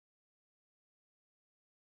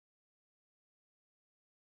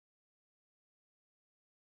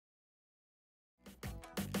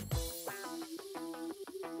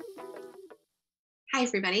Hi,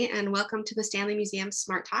 everybody, and welcome to the Stanley Museum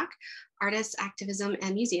Smart Talk, Artists, Activism,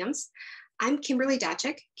 and Museums. I'm Kimberly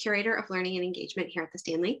Datchik, Curator of Learning and Engagement here at the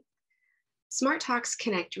Stanley. Smart Talks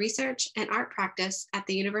connect research and art practice at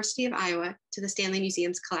the University of Iowa to the Stanley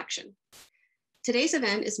Museum's collection. Today's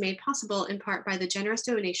event is made possible in part by the generous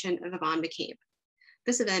donation of Yvonne McCabe.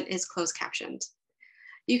 This event is closed captioned.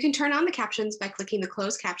 You can turn on the captions by clicking the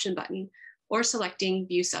closed caption button or selecting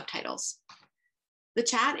View Subtitles. The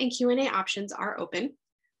chat and Q&A options are open.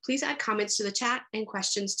 Please add comments to the chat and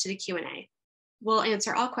questions to the Q&A. We'll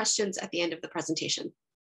answer all questions at the end of the presentation.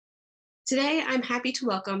 Today, I'm happy to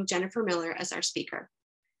welcome Jennifer Miller as our speaker.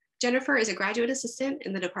 Jennifer is a graduate assistant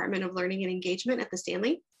in the Department of Learning and Engagement at the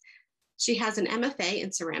Stanley. She has an MFA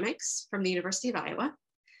in ceramics from the University of Iowa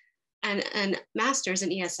and a master's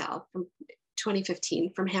in ESL from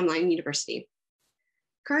 2015 from Hamline University.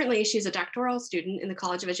 Currently, she's a doctoral student in the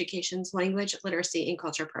College of Education's Language, Literacy, and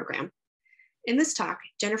Culture program. In this talk,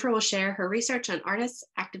 Jennifer will share her research on artists,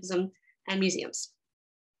 activism, and museums.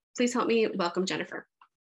 Please help me welcome Jennifer.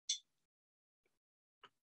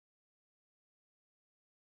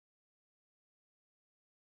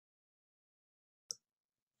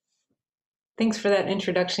 Thanks for that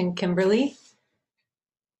introduction, Kimberly.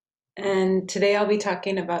 And today I'll be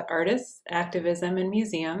talking about artists, activism, and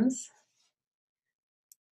museums.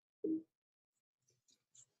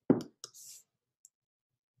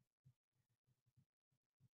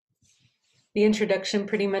 The introduction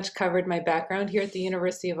pretty much covered my background here at the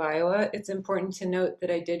University of Iowa. It's important to note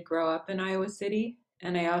that I did grow up in Iowa City,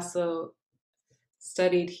 and I also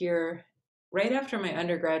studied here right after my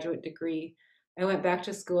undergraduate degree. I went back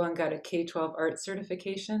to school and got a K-12 art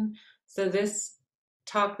certification. So this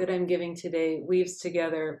talk that I'm giving today weaves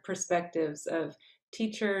together perspectives of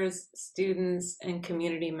teachers, students, and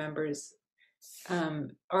community members,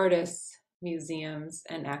 artists, museums,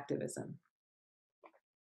 and activism.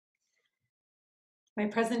 My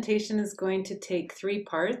presentation is going to take 3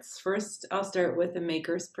 parts. First, I'll start with a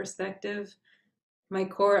maker's perspective. My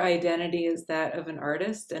core identity is that of an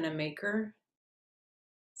artist and a maker.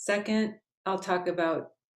 Second, I'll talk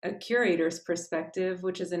about a curator's perspective,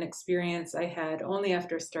 which is an experience I had only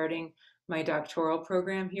after starting my doctoral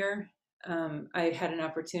program here. I had an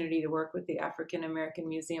opportunity to work with the African American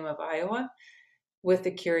Museum of Iowa with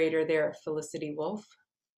the curator there, Felicity Wolf.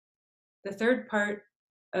 The third part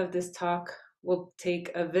of this talk will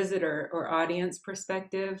take a visitor or audience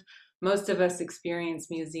perspective. Most of us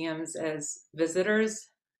experience museums as visitors,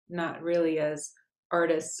 not really as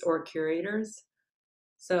artists or curators.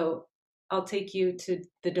 So I'll take you to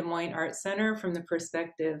the Des Moines Art Center from the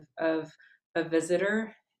perspective of a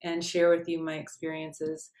visitor and share with you my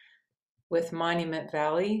experiences with Monument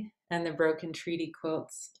Valley and the broken treaty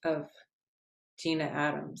quilts of Gina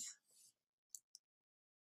Adams.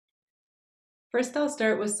 First, I'll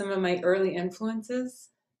start with some of my early influences.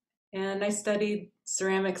 And I studied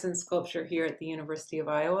ceramics and sculpture here at the University of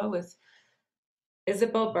Iowa with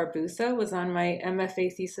Isabel Barbusa, was on my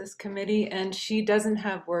MFA thesis committee, and she doesn't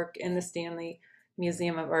have work in the Stanley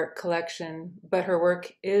Museum of Art collection, but her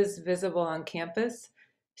work is visible on campus.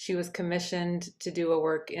 She was commissioned to do a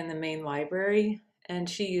work in the main library, and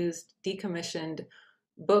she used decommissioned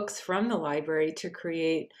books from the library to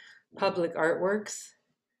create public artworks.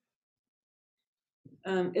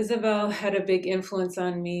 Isabel had a big influence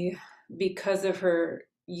on me because of her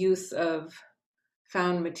use of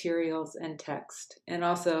found materials and text, and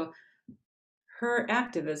also her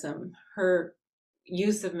activism, her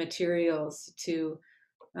use of materials to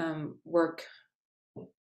work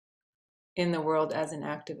in the world as an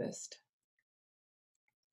activist.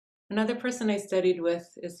 Another person I studied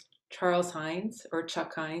with is Charles Hines, or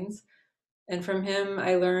Chuck Hines, and from him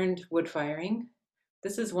I learned wood firing.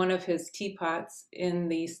 This is one of his teapots in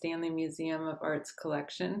the Stanley Museum of Art's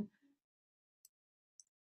collection.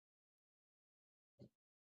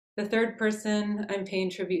 The third person I'm paying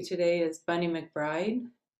tribute today is Bunny McBride.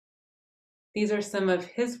 These are some of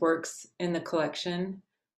his works in the collection.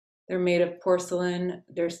 They're made of porcelain.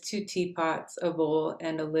 There's 2 teapots, a bowl,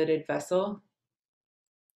 and a lidded vessel.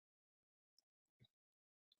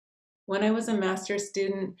 When I was a master's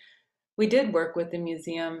student, we did work with the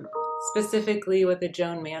museum, specifically with the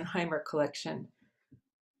Joan Mannheimer collection.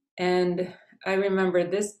 And I remember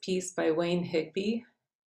this piece by Wayne Higby,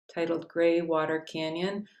 titled Gray Water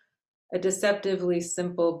Canyon, a deceptively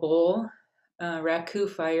simple bowl, raku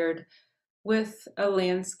fired with a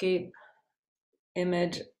landscape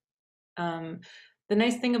image. The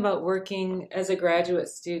nice thing about working as a graduate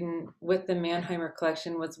student with the Mannheimer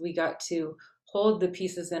collection was we got to hold the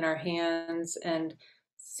pieces in our hands and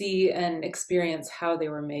see and experience how they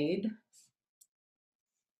were made.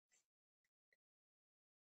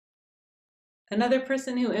 Another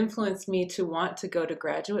person who influenced me to want to go to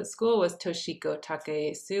graduate school was Toshiko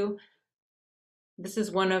Takaesu. This is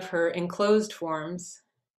one of her enclosed forms.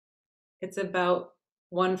 It's about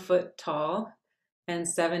 1 foot tall and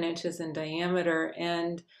 7 inches in diameter.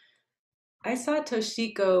 And I saw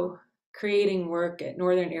Toshiko creating work at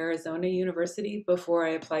Northern Arizona University before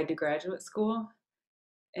I applied to graduate school.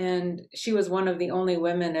 And she was one of the only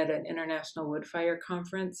women at an international woodfire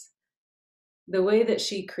conference. The way that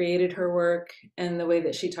she created her work and the way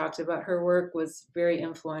that she talked about her work was very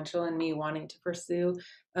influential in me wanting to pursue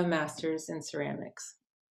a master's in ceramics.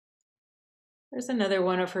 There's another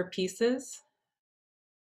one of her pieces,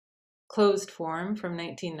 closed form from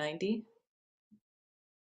 1990.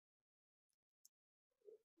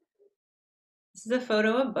 This is a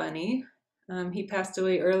photo of Bunny. He passed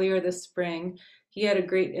away earlier this spring. He had a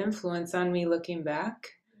great influence on me looking back.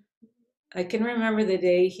 I can remember the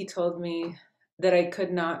day he told me that I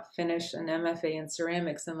could not finish an MFA in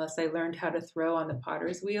ceramics unless I learned how to throw on the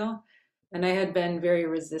potter's wheel. And I had been very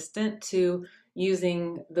resistant to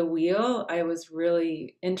using the wheel. I was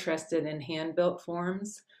really interested in hand-built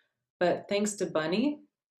forms. But thanks to Bunny,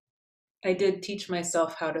 I did teach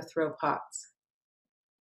myself how to throw pots.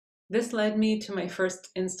 This led me to my first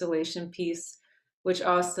installation piece, which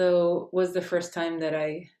also was the first time that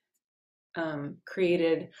I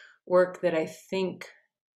created work that I think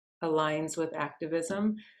aligns with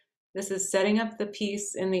activism. This is setting up the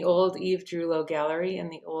piece in the old Eve Drulow Gallery in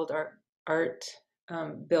the old art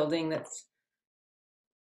building that's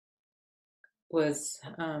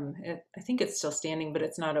I think it's still standing, but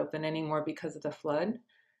it's not open anymore because of the flood.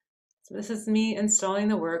 So this is me installing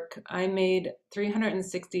the work. I made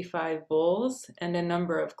 365 bowls and a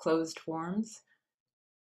number of closed forms.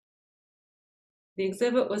 The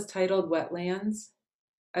exhibit was titled Wetlands.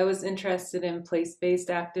 I was interested in place-based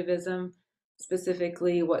activism,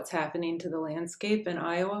 specifically what's happening to the landscape in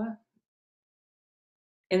Iowa.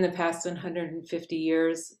 In the past 150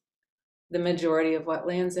 years, the majority of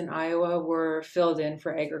wetlands in Iowa were filled in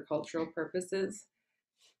for agricultural purposes.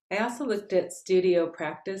 I also looked at studio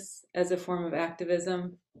practice as a form of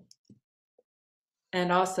activism, and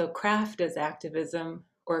also craft as activism,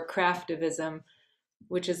 or craftivism,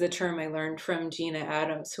 which is a term I learned from Gina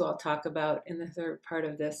Adams, who I'll talk about in the third part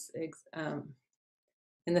of this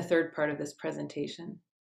presentation.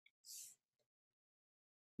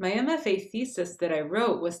 My MFA thesis that I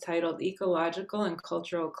wrote was titled Ecological and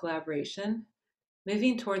Cultural Collaboration,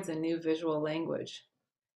 Moving Towards a New Visual Language.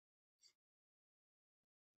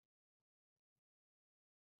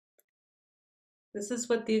 This is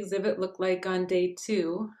what the exhibit looked like on day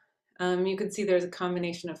 2. You can see there's a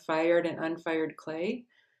combination of fired and unfired clay.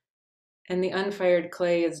 And the unfired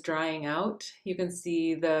clay is drying out. You can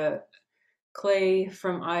see the clay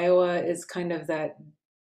from Iowa is kind of that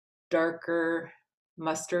darker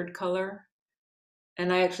mustard color.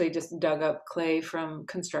 And I actually just dug up clay from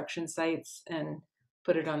construction sites and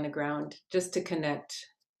put it on the ground just to connect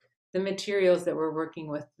the materials that we're working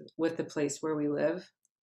with the place where we live.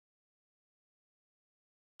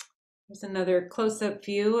 There's another close-up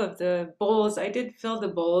view of the bowls. I did fill the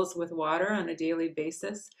bowls with water on a daily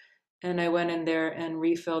basis, and I went in there and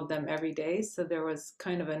refilled them every day. So there was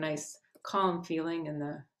kind of a nice calm feeling in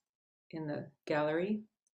the gallery.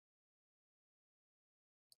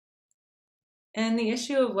 And the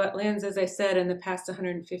issue of wetlands, as I said, in the past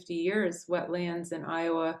 150 years, wetlands in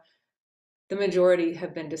Iowa, the majority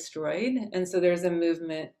have been destroyed. And so there's a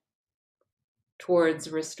movement towards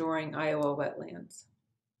restoring Iowa wetlands.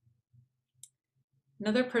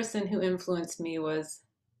 Another person who influenced me was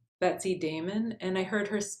Betsy Damon, and I heard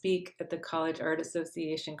her speak at the College Art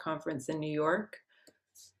Association conference in New York.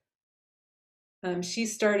 She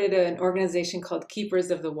started an organization called Keepers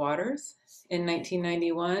of the Waters in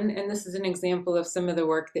 1991, and this is an example of some of the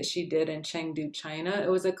work that she did in Chengdu, China. It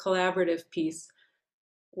was a collaborative piece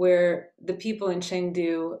where the people in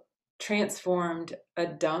Chengdu transformed a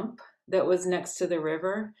dump that was next to the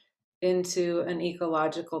river into an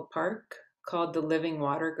ecological park called the Living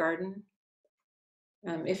Water Garden.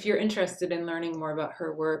 If you're interested in learning more about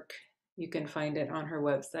her work, you can find it on her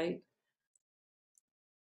website.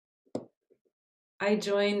 I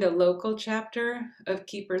joined a local chapter of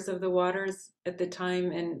Keepers of the Waters at the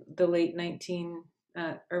time in the late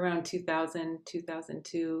around 2000,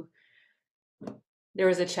 2002. There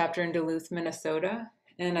was a chapter in Duluth, Minnesota,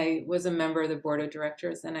 and I was a member of the board of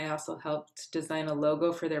directors, and I also helped design a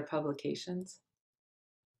logo for their publications.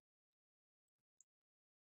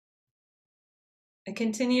 I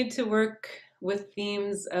continued to work with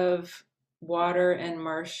themes of water and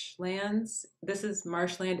marshlands. This is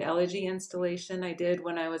marshland elegy installation I did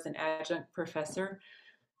when I was an adjunct professor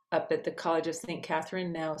up at the College of St.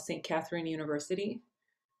 Catherine, now St. Catherine University.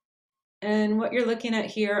 And what you're looking at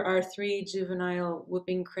here are 3 juvenile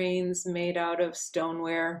whooping cranes made out of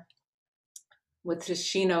stoneware with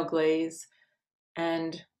Shishino glaze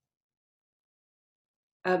and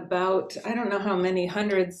about, I don't know how many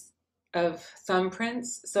hundreds of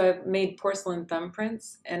thumbprints. So I've made porcelain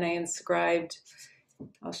thumbprints and I inscribed,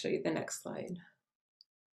 I'll show you the next slide.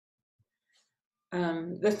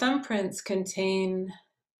 The thumbprints contain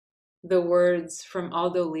the words from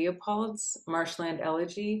Aldo Leopold's Marshland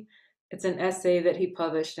Elegy. It's an essay that he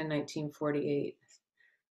published in 1948.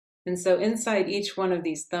 And so inside each one of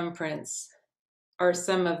these thumbprints are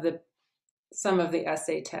some of the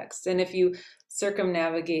essay text. And if you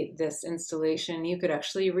circumnavigate this installation, you could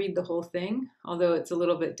actually read the whole thing, although it's a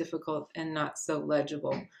little bit difficult and not so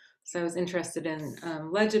legible. So I was interested in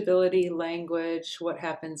legibility, language, what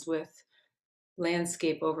happens with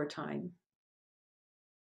landscape over time.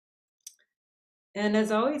 And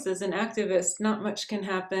as always, as an activist, not much can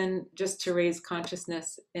happen just to raise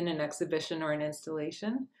consciousness in an exhibition or an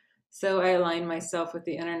installation. So I align myself with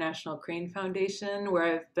the International Crane Foundation, where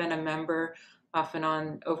I've been a member off and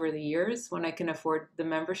on over the years. When I can afford the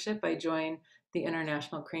membership, I join the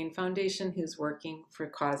International Crane Foundation, who's working for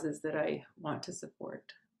causes that I want to support.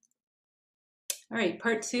 All right,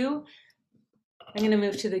 part 2, I'm going to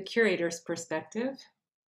move to the curator's perspective.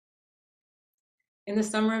 In the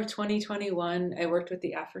summer of 2021, I worked with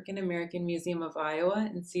the African American Museum of Iowa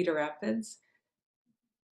in Cedar Rapids.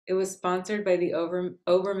 It was sponsored by the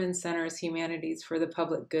Obermann Center's Humanities for the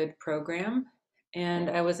Public Good program, and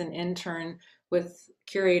I was an intern with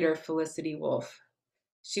curator Felicity Wolf.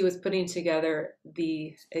 She was putting together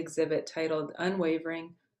the exhibit titled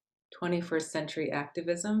Unwavering 21st Century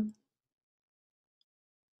Activism.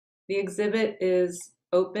 The exhibit is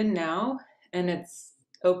open now, and it's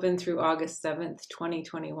open through August 7th,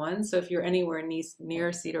 2021. So if you're anywhere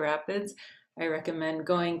near Cedar Rapids, I recommend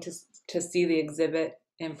going to see the exhibit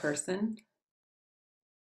in person.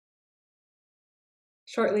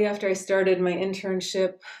 Shortly after I started my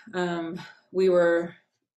internship, we were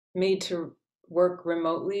made to work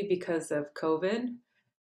remotely because of COVID.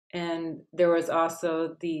 And there was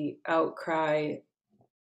also the outcry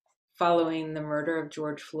following the murder of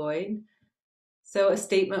George Floyd. So a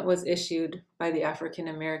statement was issued by the African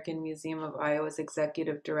American Museum of Iowa's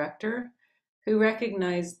executive director, who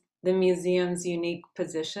recognized the museum's unique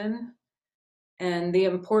position and the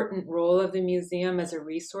important role of the museum as a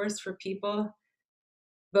resource for people,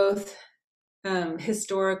 both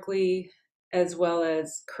historically as well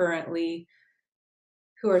as currently,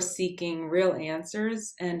 who are seeking real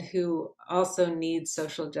answers and who also need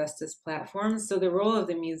social justice platforms. So the role of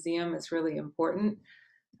the museum is really important.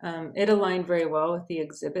 It aligned very well with the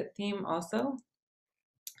exhibit theme also.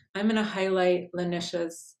 I'm going to highlight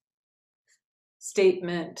Lanisha's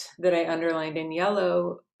statement that I underlined in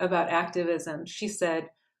yellow about activism. She said,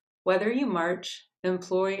 whether you march,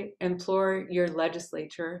 implore your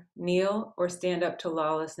legislature, kneel, or stand up to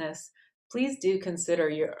lawlessness, please do consider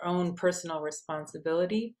your own personal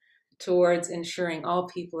responsibility towards ensuring all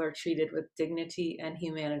people are treated with dignity and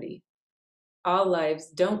humanity. All lives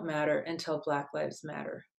don't matter until Black lives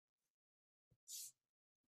matter.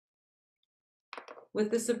 With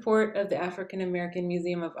the support of the African American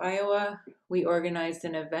Museum of Iowa, we organized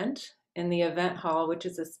an event in the event hall, which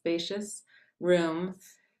is a spacious room,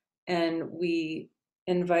 and we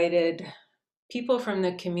invited people from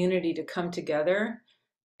the community to come together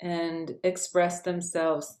and express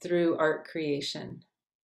themselves through art creation.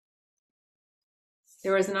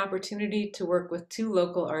 There was an opportunity to work with 2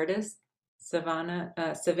 local artists, Savannah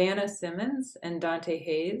Simmons and Dante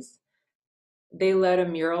Hayes. They led a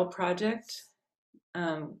mural project.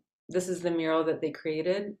 This is the mural that they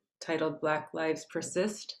created, titled Black Lives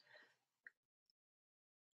Persist.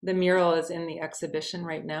 The mural is in the exhibition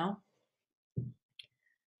right now.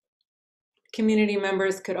 Community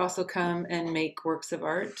members could also come and make works of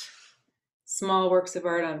art, small works of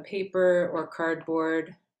art on paper or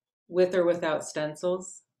cardboard, with or without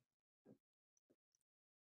stencils.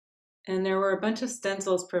 And there were a bunch of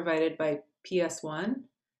stencils provided by PS1,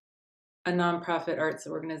 a nonprofit arts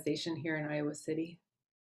organization here in Iowa City.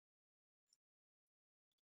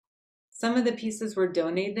 Some of the pieces were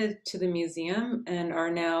donated to the museum and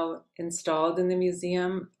are now installed in the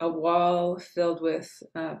museum, a wall filled with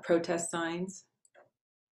protest signs.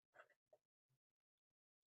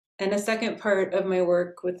 And a second part of my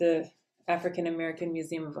work with the African American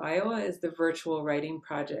Museum of Iowa is the virtual writing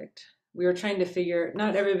project. We were trying to figure,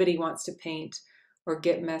 not everybody wants to paint or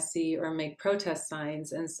get messy or make protest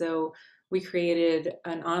signs. And so we created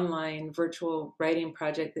an online virtual writing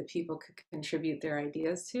project that people could contribute their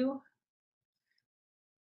ideas to.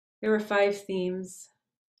 There were 5 themes: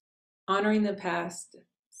 honoring the past,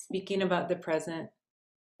 speaking about the present,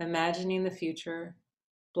 imagining the future,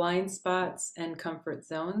 blind spots, and comfort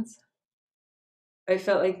zones. I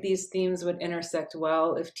felt like these themes would intersect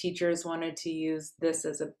well if teachers wanted to use this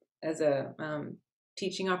as a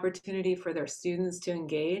teaching opportunity for their students to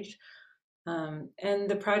engage. And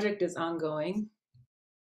the project is ongoing.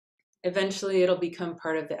 Eventually, it'll become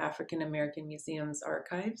part of the African American Museum's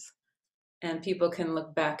archives, and people can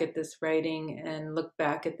look back at this writing and look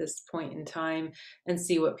back at this point in time and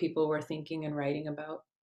see what people were thinking and writing about.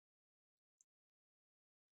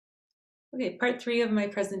 Okay, part 3 of my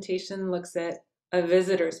presentation looks at a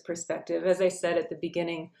visitor's perspective. As I said at the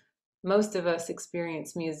beginning, most of us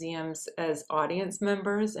experience museums as audience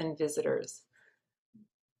members and visitors.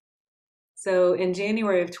 So in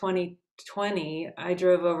January of 2020, I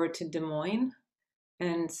drove over to Des Moines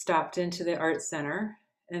and stopped into the Art Center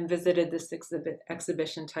and visited this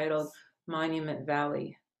exhibition titled Monument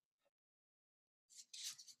Valley.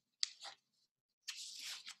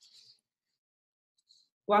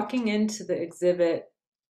 Walking into the exhibit,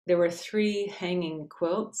 there were 3 hanging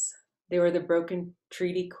quilts. They were the broken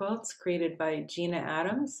treaty quilts created by Gina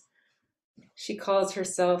Adams. She calls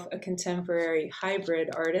herself a contemporary hybrid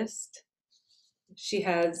artist. She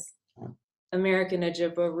has American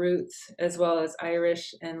Ojibwe roots as well as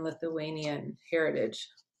Irish and Lithuanian heritage.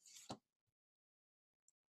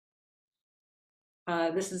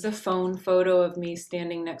 This is a phone photo of me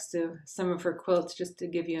standing next to some of her quilts just to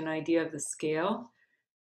give you an idea of the scale.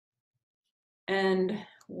 And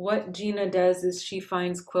what Gina does is she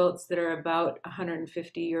finds quilts that are about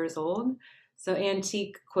 150 years old. So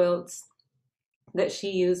antique quilts that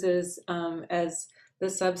she uses as the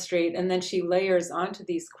substrate, and then she layers onto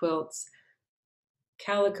these quilts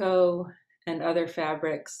calico and other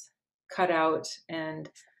fabrics cut out and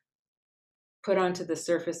put onto the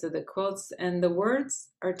surface of the quilts. And the words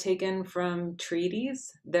are taken from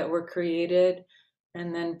treaties that were created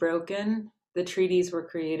and then broken. The treaties were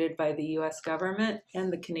created by the US government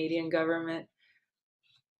and the Canadian government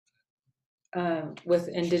with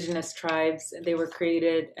indigenous tribes. They were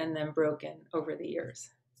created and then broken over the years.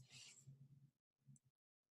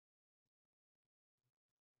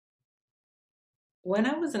 When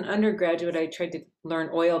I was an undergraduate, I tried to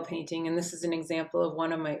learn oil painting, and this is an example of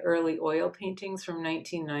one of my early oil paintings from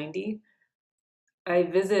 1990. I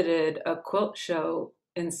visited a quilt show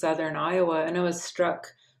in southern Iowa, and I was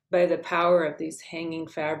struck by the power of these hanging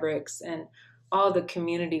fabrics and all the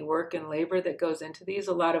community work and labor that goes into these.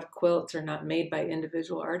 A lot of quilts are not made by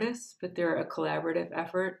individual artists, but they're a collaborative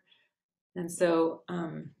effort. And so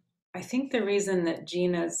I think the reason that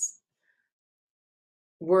Gina's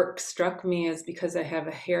work struck me is because I have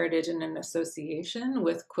a heritage and an association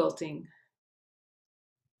with quilting.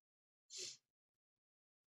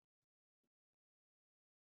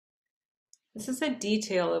 This is a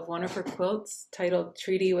detail of one of her quilts titled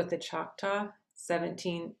Treaty with the Choctaw,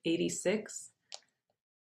 1786.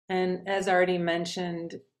 And as already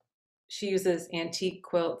mentioned, she uses antique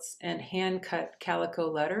quilts and hand-cut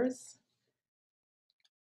calico letters.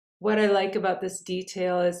 What I like about this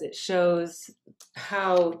detail is it shows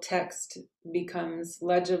how text becomes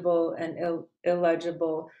legible and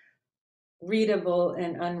illegible, readable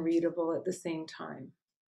and unreadable at the same time.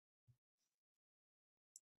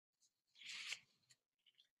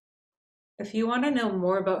 If you want to know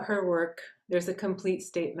more about her work, there's a complete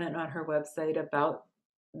statement on her website about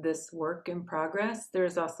this work in progress.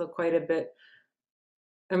 There's also quite a bit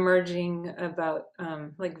emerging about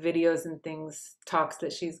like videos and things, talks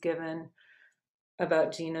that she's given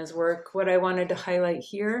about Gina's work. What I wanted to highlight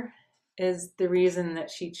here is the reason that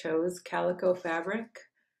she chose calico fabric.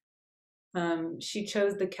 She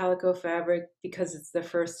chose the calico fabric because it's the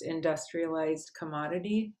first industrialized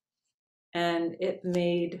commodity, and it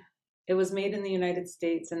was made in the United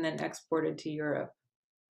States and then exported to Europe.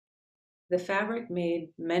 The fabric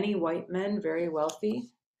made many white men very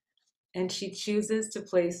wealthy, and she chooses to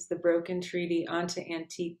place the broken treaty onto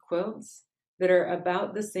antique quilts that are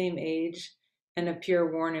about the same age and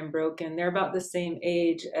appear worn and broken. They're about the same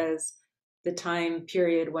age as the time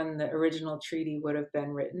period when the original treaty would have been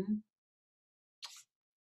written.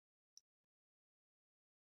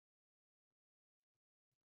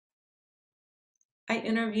 I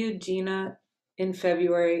interviewed Gina in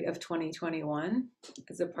February of 2021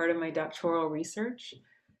 as a part of my doctoral research.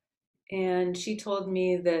 And she told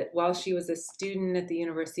me that while she was a student at the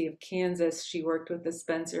University of Kansas, she worked with the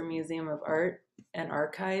Spencer Museum of Art and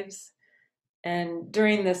Archives. And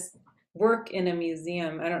during this work in a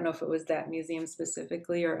museum, I don't know if it was that museum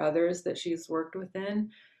specifically or others that she's worked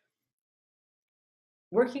within,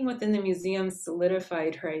 working within the museum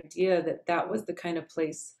solidified her idea that that was the kind of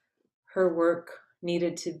place her work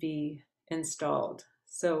needed to be installed.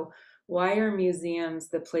 So, why are museums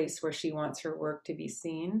the place where she wants her work to be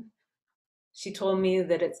seen? She told me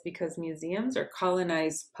that it's because museums are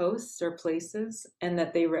colonized posts or places, and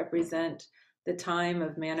that they represent the time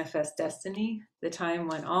of manifest destiny, the time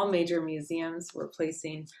when all major museums were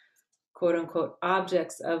placing quote unquote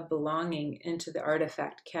objects of belonging into the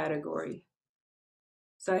artifact category.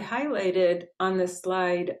 So I highlighted on this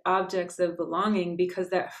slide objects of belonging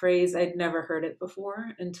because that phrase, I'd never heard it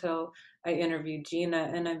before until I interviewed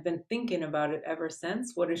Gina, and I've been thinking about it ever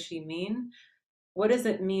since. What does she mean? What does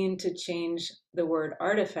it mean to change the word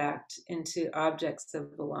artifact into objects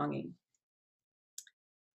of belonging?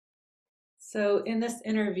 So in this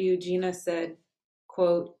interview, Gina said,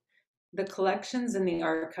 quote, "The collections in the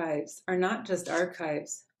archives are not just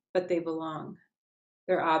archives, but they belong.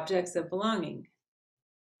 They're objects of belonging.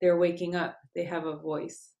 They're waking up. They have a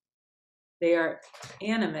voice. They are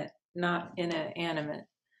animate, not inanimate,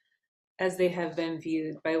 as they have been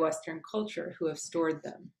viewed by Western culture who have stored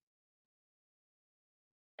them."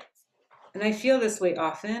 And I feel this way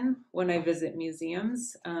often when I visit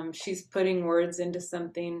museums. She's putting words into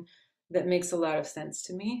something that makes a lot of sense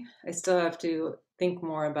to me. I still have to think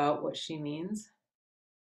more about what she means.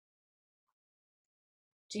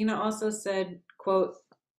 Gina also said, quote,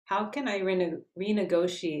 "How can I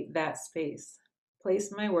renegotiate that space?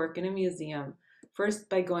 Place my work in a museum, first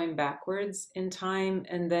by going backwards in time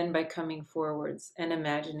and then by coming forwards and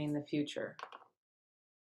imagining the future."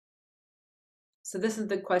 So this is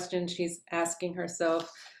the question she's asking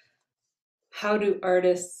herself. How do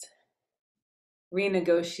artists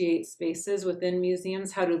renegotiate spaces within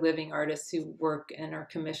museums? How do living artists who work and are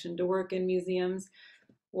commissioned to work in museums?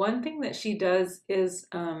 One thing that she does is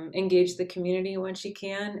engage the community when she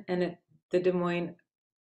can. And at the Des Moines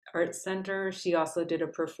Arts Center, she also did a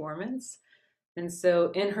performance. And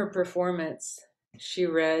so in her performance, she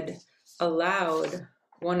read aloud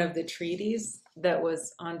one of the treaties that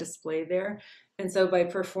was on display there. And so by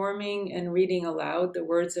performing and reading aloud the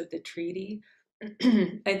words of the treaty,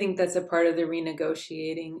 I think that's a part of the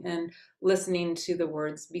renegotiating, and listening to the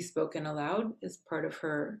words be spoken aloud is part of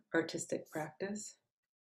her artistic practice.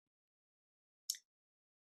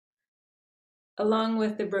 Along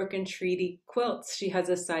with the Broken Treaty quilts, she has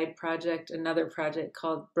a side project, another project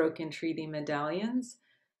called Broken Treaty Medallions.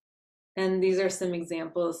 And these are some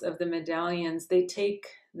examples of the medallions. They take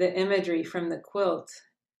the imagery from the quilt,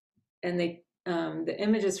 and the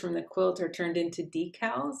images from the quilt are turned into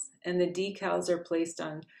decals, and the decals are placed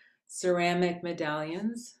on ceramic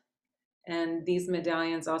medallions. And these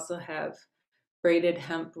medallions also have braided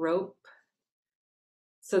hemp rope,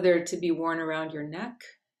 so they're to be worn around your neck,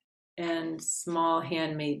 and small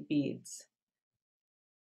handmade beads.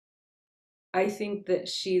 I think that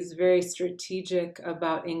she's very strategic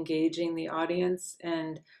about engaging the audience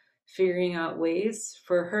and figuring out ways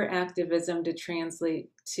for her activism to translate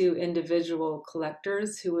to individual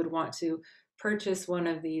collectors who would want to purchase one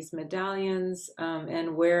of these medallions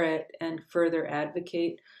and wear it and further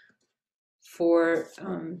advocate for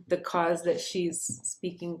the cause that she's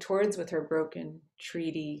speaking towards with her Broken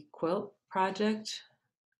Treaty quilt project.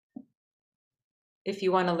 If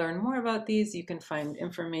you want to learn more about these, you can find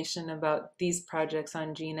information about these projects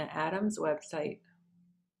on Gina Adams' website.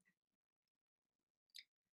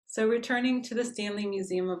 So returning to the Stanley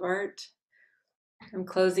Museum of Art, I'm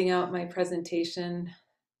closing out my presentation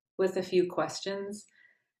with a few questions.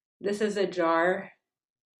 This is a jar.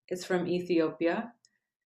 It's from Ethiopia,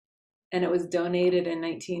 and it was donated in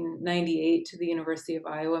 1998 to the University of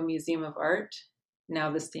Iowa Museum of Art,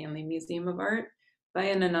 now the Stanley Museum of Art, by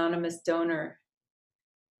an anonymous donor.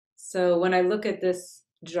 So when I look at this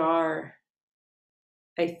jar,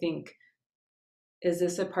 I think, is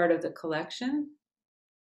this a part of the collection?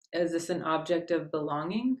 Is this an object of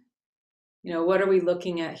belonging? You know, what are we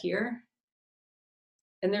looking at here?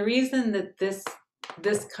 And the reason that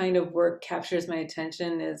this kind of work captures my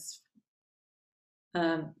attention is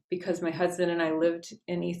because my husband and I lived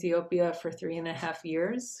in Ethiopia for 3.5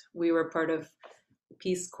 years. We were part of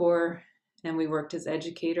Peace Corps and we worked as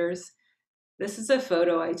educators. This is a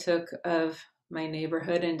photo I took of my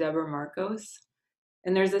neighborhood in Debre Marcos.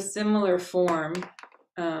 And there's a similar form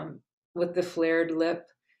with the flared lip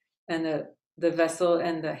and the vessel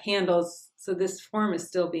and the handles. So this form is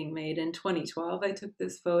still being made. In 2012, I took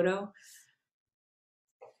this photo.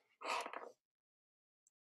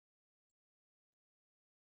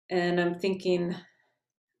 And I'm thinking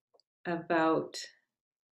about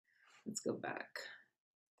let's go back.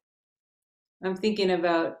 I'm thinking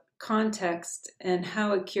about context and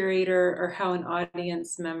how a curator or how an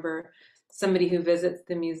audience member, somebody who visits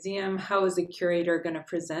the museum, how is a curator going to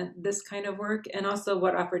present this kind of work? And also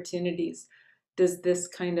what opportunities does this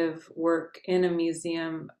kind of work in a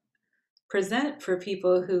museum present for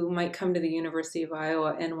people who might come to the University of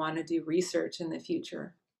Iowa and want to do research in the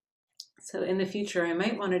future? So in the future, I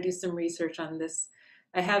might want to do some research on this.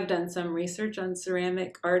 I have done some research on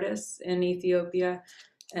ceramic artists in Ethiopia,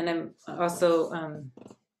 and I'm also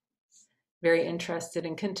very interested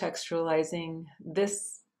in contextualizing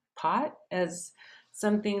this pot as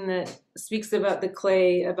something that speaks about the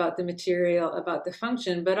clay, about the material, about the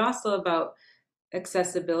function, but also about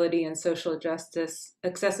accessibility and social justice,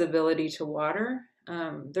 accessibility to water,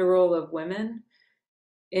 the role of women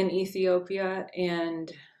in Ethiopia,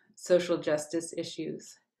 and social justice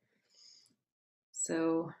issues.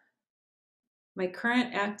 So my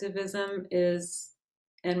current activism is,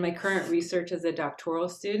 and my current research as a doctoral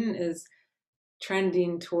student is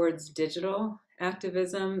trending towards digital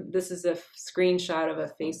activism. This is a screenshot of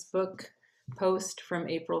a Facebook post from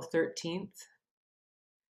April 13th.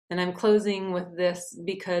 And I'm closing with this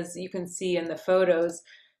because you can see in the photos,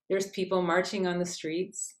 there's people marching on the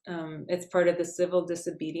streets. It's part of the civil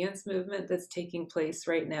disobedience movement that's taking place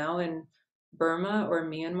right now in Burma or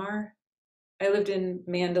Myanmar. I lived in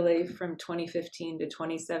Mandalay from 2015 to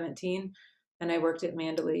 2017, and I worked at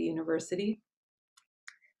Mandalay University.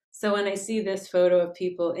 So when I see this photo of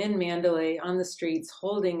people in Mandalay on the streets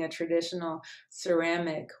holding a traditional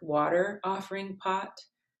ceramic water offering pot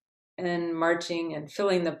and marching and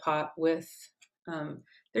filling the pot with,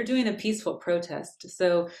 they're doing a peaceful protest.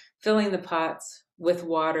 So filling the pots with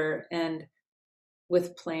water and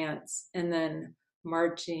with plants and then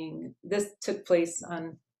marching. This took place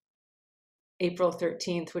on April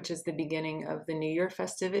 13th, which is the beginning of the New Year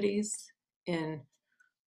festivities in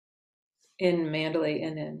Mandalay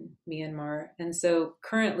and in Myanmar. And so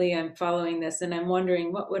currently I'm following this and I'm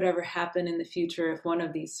wondering what would ever happen in the future if one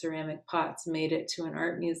of these ceramic pots made it to an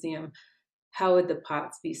art museum. How would the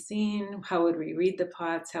pots be seen? How would we read the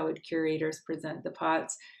pots? How would curators present the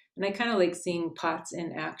pots? And I kind of like seeing pots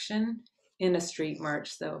in action in a street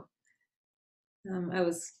march. So I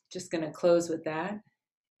was just going to close with that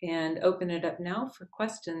and open it up now for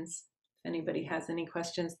questions. If anybody has any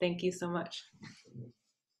questions, thank you so much.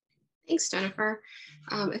 Thanks, Jennifer.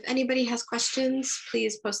 If anybody has questions,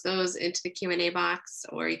 please post those into the Q&A box,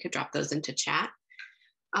 or you could drop those into chat.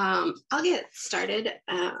 I'll get started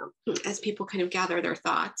as people kind of gather their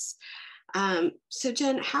thoughts. So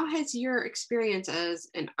Jen, how has your experience as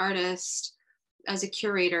an artist, as a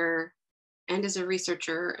curator, and as a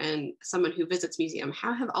researcher and someone who visits museum,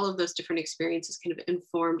 how have all of those different experiences kind of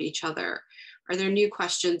informed each other? Are there new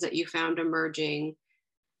questions that you found emerging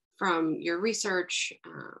from your research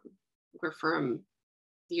or from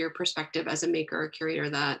your perspective as a maker or curator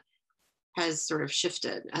that has sort of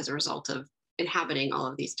shifted as a result of inhabiting all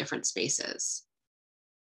of these different spaces?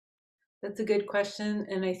 That's a good question.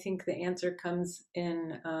 And I think the answer comes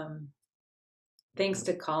in thanks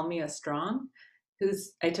to Kalmia Strong,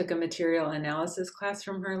 I took a material analysis class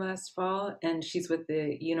from her last fall, and she's with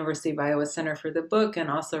the University of Iowa Center for the Book and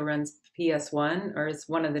also runs PS1, or is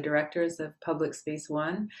one of the directors of Public Space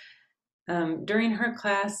One. During her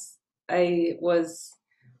class, I was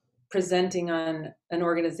presenting on an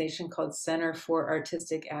organization called Center for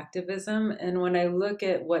Artistic Activism. And when I look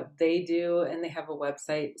at what they do, and they have a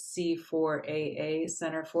website, C4AA,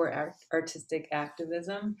 Center for Artistic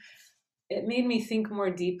Activism, it made me think more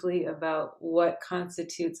deeply about what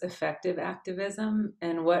constitutes effective activism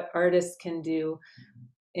and what artists can do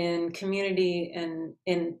in community and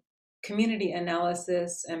in community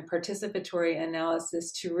analysis and participatory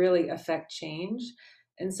analysis to really affect change.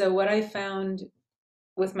 And so what I found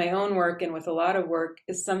with my own work and with a lot of work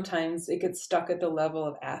is sometimes it gets stuck at the level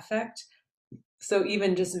of affect. So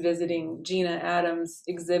even just visiting Gina Adams'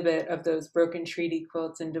 exhibit of those broken treaty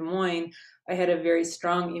quilts in Des Moines, I had a very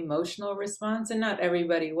strong emotional response, and not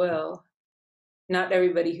everybody will. Not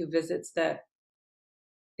everybody who visits that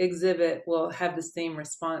exhibit will have the same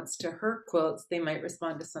response to her quilts. They might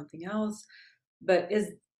respond to something else. But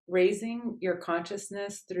is raising your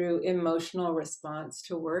consciousness through emotional response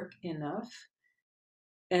to work enough?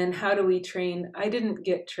 And how do we train? I didn't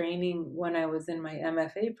get training when I was in my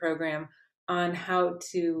MFA program on how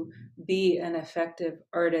to be an effective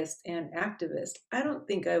artist and activist. I don't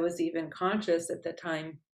think I was even conscious at the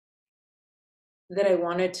time that I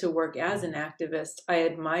wanted to work as an activist. I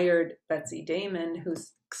admired Betsy Damon,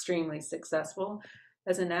 who's extremely successful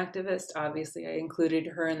as an activist. Obviously, I included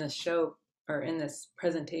her in this show or in this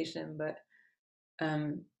presentation, but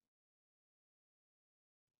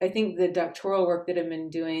I think the doctoral work that I've been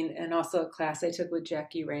doing, and also a class I took with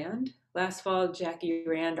Jackie Rand last fall. Jackie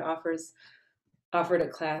Rand offered a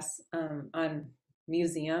class on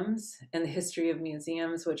museums and the history of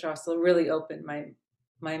museums, which also really opened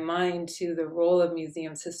my mind to the role of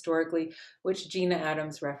museums historically, which Gina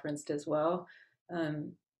Adams referenced as well.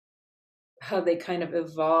 How they kind of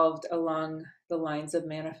evolved along the lines of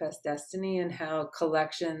Manifest Destiny, and how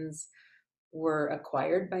collections were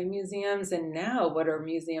acquired by museums, and now what are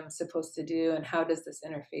museums supposed to do, and how does this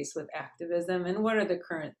interface with activism, and what are the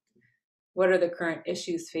current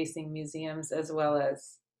issues facing museums as well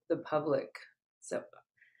as the public. So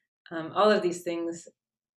all of these things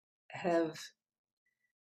have,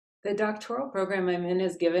 the doctoral program I'm in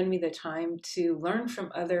has given me the time to learn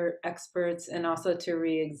from other experts, and also to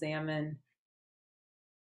re-examine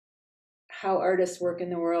how artists work in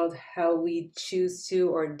the world, how we choose to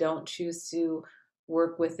or don't choose to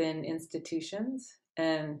work within institutions,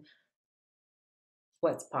 and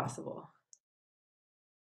what's possible.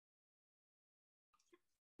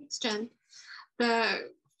 Thanks, Jen. The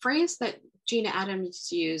phrase that Gina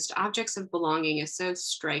Adams used, objects of belonging, is so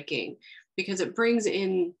striking because it brings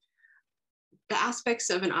in the aspects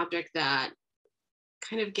of an object that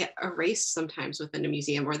kind of get erased sometimes within a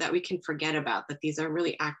museum, or that we can forget about, that these are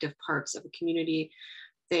really active parts of a community.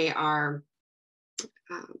 They are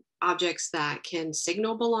objects that can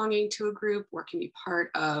signal belonging to a group, or can be part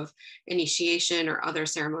of initiation or other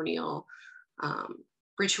ceremonial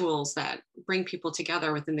rituals that bring people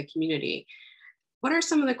together within the community. What are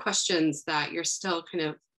some of the questions that you're still kind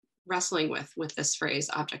of wrestling with this phrase,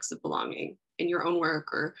 objects of belonging, in your own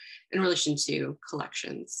work or in relation to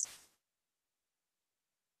collections?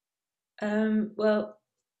 Well,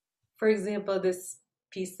 for example, this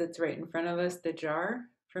piece that's right in front of us, the jar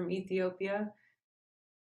from Ethiopia,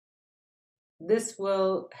 this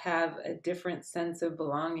will have a different sense of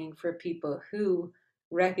belonging for people who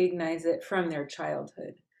recognize it from their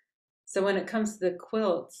childhood. So when it comes to the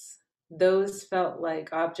quilts, those felt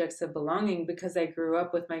like objects of belonging because I grew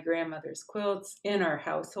up with my grandmother's quilts in our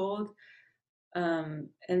household. And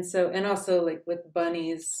also like with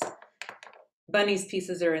Bunny's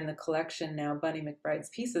pieces are in the collection now, Bunny McBride's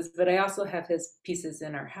pieces, but I also have his pieces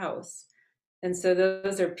in our house. And so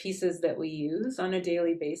those are pieces that we use on a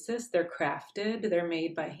daily basis. They're crafted, they're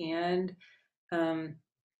made by hand.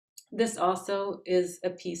 This also is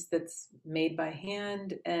a piece that's made by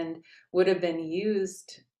hand and would have been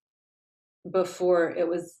used before it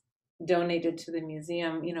was donated to the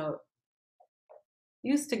museum,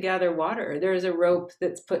 used to gather water. There's a rope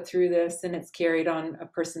that's put through this and it's carried on a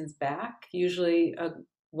person's back. Usually a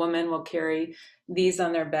woman will carry these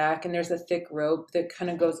on their back, and there's a thick rope that kind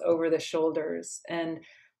of goes over the shoulders. And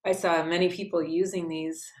I saw many people using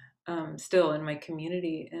these still in my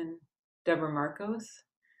community in Deborah Marcos.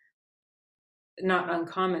 Not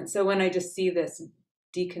uncommon. So when I just see this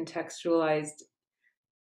decontextualized,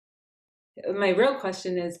 my real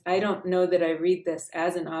question is, I don't know that I read this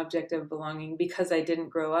as an object of belonging because I didn't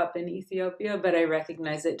grow up in Ethiopia, but I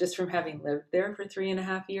recognize it just from having lived there for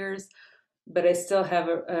 3.5 years. But I still have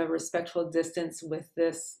a respectful distance with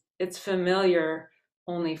this. It's familiar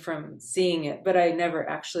only from seeing it, but I never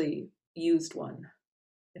actually used one,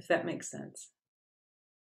 if that makes sense.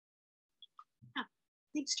 Yeah,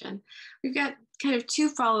 thanks, Jen. We've got kind of 2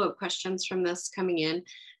 follow-up questions from this coming in.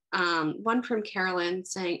 One from Carolyn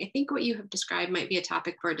saying, I think what you have described might be a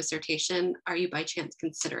topic for a dissertation. Are you by chance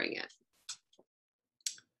considering it?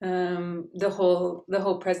 The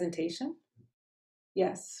whole presentation?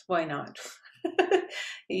 Yes, why not?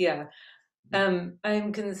 Yeah.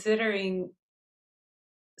 I'm considering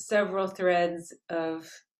several threads of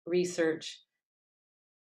research,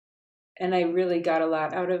 and I really got a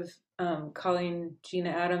lot out of calling Gina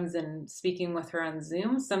Adams and speaking with her on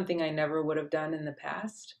Zoom, something I never would have done in the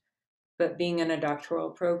past. But being in a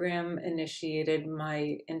doctoral program initiated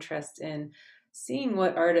my interest in seeing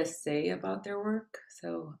what artists say about their work.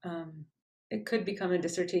 So it could become a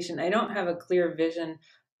dissertation. I don't have a clear vision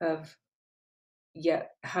of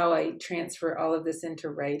yet how I transfer all of this into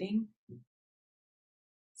writing.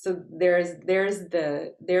 So there's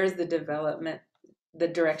the development, the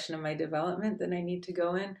direction of my development that I need to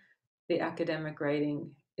go in. The academic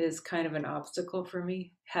writing is kind of an obstacle for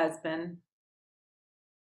me, has been.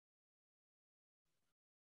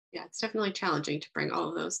 Yeah, it's definitely challenging to bring all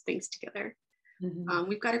of those things together. Mm-hmm.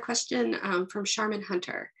 We've got a question from Sharman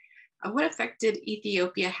Hunter. What effect did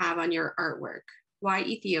Ethiopia have on your artwork? Why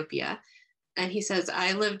Ethiopia? And he says,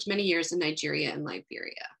 I lived many years in Nigeria and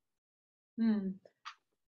Liberia.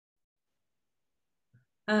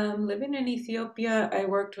 Living in Ethiopia, I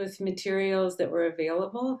worked with materials that were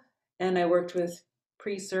available, and I worked with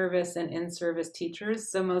pre-service and in-service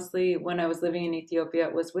teachers. So mostly when I was living in Ethiopia,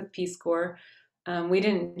 it was with Peace Corps. We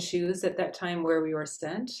didn't choose at that time where we were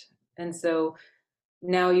sent. And so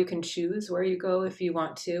now you can choose where you go if you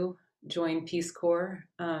want to join Peace Corps.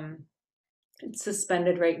 It's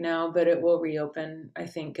suspended right now, but it will reopen, I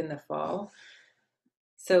think, in the fall.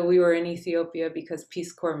 So we were in Ethiopia because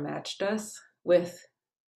Peace Corps matched us with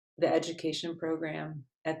the education program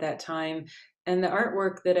at that time. And the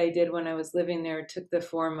artwork that I did when I was living there took the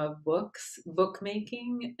form of books,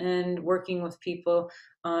 bookmaking, and working with people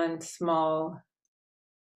on small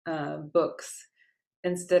books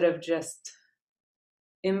instead of just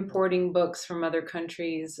importing books from other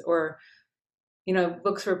countries, or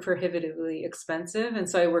books were prohibitively expensive, and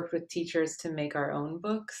so I worked with teachers to make our own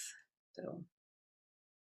books. So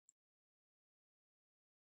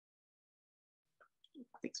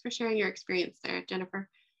thanks for sharing your experience there, Jennifer.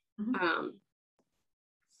 mm-hmm.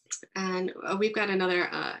 And we've got another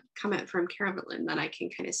comment from Carolyn that I can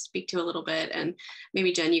kind of speak to a little bit, and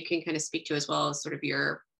maybe Jen, you can kind of speak to as well, as sort of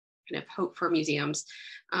your kind of hope for museums.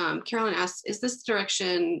 Carolyn asks, is this the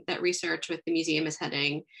direction that research with the museum is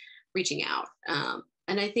heading, reaching out?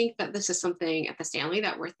 And I think that this is something at the Stanley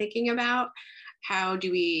that we're thinking about. How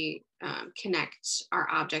do we connect our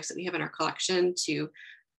objects that we have in our collection to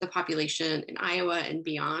the population in Iowa and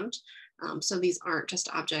beyond? So these aren't just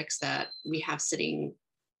objects that we have sitting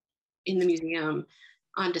in the museum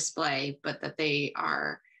on display, but that they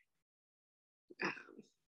are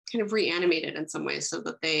kind of reanimated in some ways so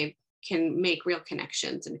that they can make real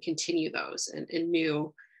connections and continue those in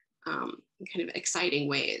new kind of exciting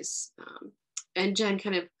ways. And Jen,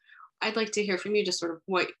 I'd like to hear from you just sort of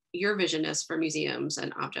what your vision is for museums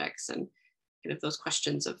and objects, and kind of those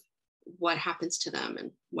questions of what happens to them and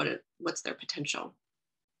what's their potential.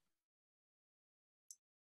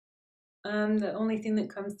 The only thing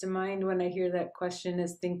that comes to mind when I hear that question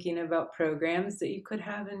is thinking about programs that you could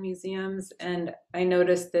have in museums. And I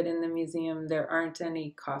noticed that in the museum, there aren't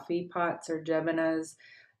any coffee pots or jebanas.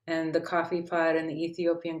 And the coffee pot and the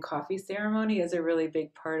Ethiopian coffee ceremony is a really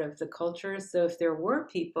big part of the culture. So if there were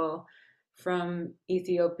people from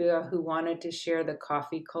Ethiopia who wanted to share the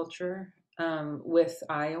coffee culture with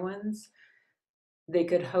Iowans, they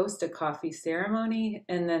could host a coffee ceremony,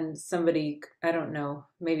 and then somebody, I don't know,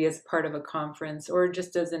 maybe as part of a conference or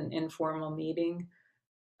just as an informal meeting,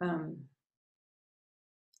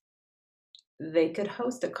 they could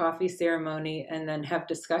host a coffee ceremony and then have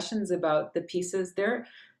discussions about the pieces. There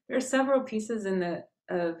are several pieces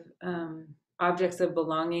of objects of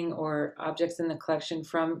belonging or objects in the collection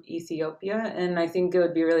from Ethiopia, and I think it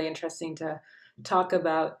would be really interesting to talk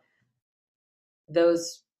about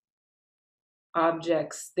those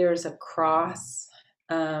objects. There's a cross,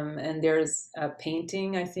 and there's a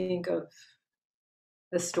painting, I think, of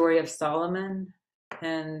the story of Solomon,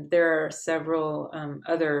 and there are several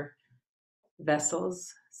other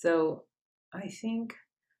vessels. So I think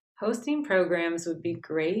hosting programs would be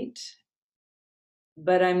great,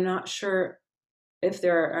 but I'm not sure if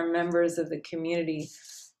there are members of the community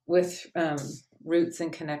with roots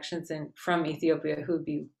and connections from Ethiopia who would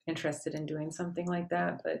be interested in doing something like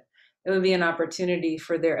that. But it would be an opportunity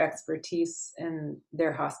for their expertise and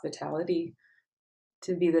their hospitality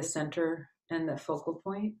to be the center and the focal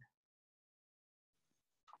point.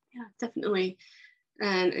 Yeah, definitely.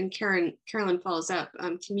 And Carolyn follows up,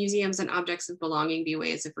 can museums and objects of belonging be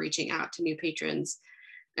ways of reaching out to new patrons?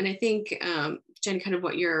 And I think, Jen, kind of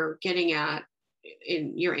what you're getting at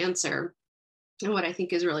in your answer, and what I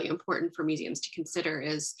think is really important for museums to consider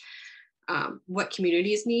is what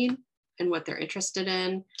communities need and what they're interested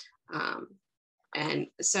in. And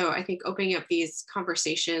so I think opening up these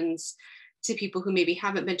conversations to people who maybe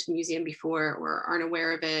haven't been to the museum before or aren't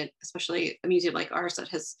aware of it, especially a museum like ours that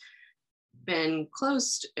has been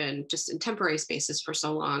closed and just in temporary spaces for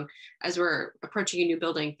so long, as we're approaching a new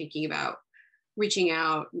building, thinking about reaching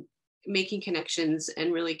out, making connections,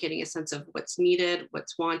 and really getting a sense of what's needed,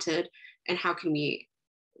 what's wanted, and how can we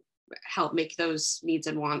help make those needs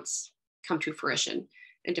and wants come to fruition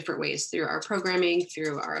in different ways through our programming,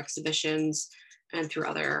 through our exhibitions, and through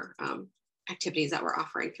other activities that we're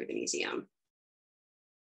offering through the museum.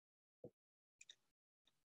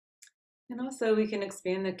 And also we can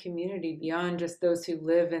expand the community beyond just those who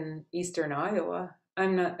live in Eastern Iowa.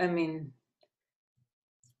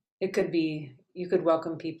 It could be, you could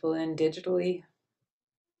welcome people in digitally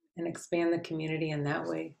and expand the community in that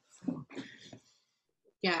way. So.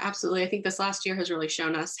 Yeah, absolutely. I think this last year has really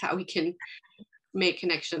shown us how we can make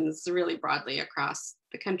connections really broadly across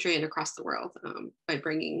the country and across the world by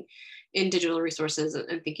bringing in digital resources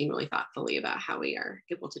and thinking really thoughtfully about how we are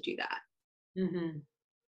able to do that. Mm-hmm.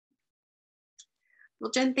 Well,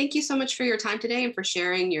 Jen, thank you so much for your time today and for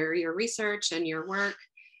sharing your research and your work.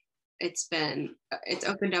 It's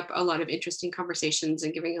opened up a lot of interesting conversations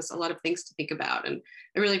and giving us a lot of things to think about. And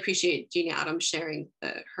I really appreciate Jeannie Adams sharing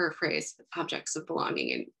her phrase, objects of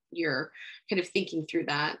belonging, and your kind of thinking through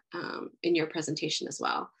that in your presentation as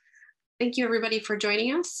well. Thank you everybody for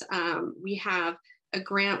joining us. We have a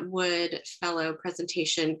Grant Wood Fellow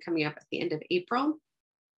presentation coming up at the end of April,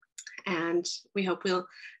 and we hope we'll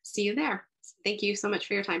see you there. Thank you so much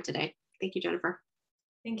for your time today. Thank you, Jennifer.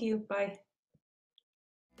 Thank you. Bye.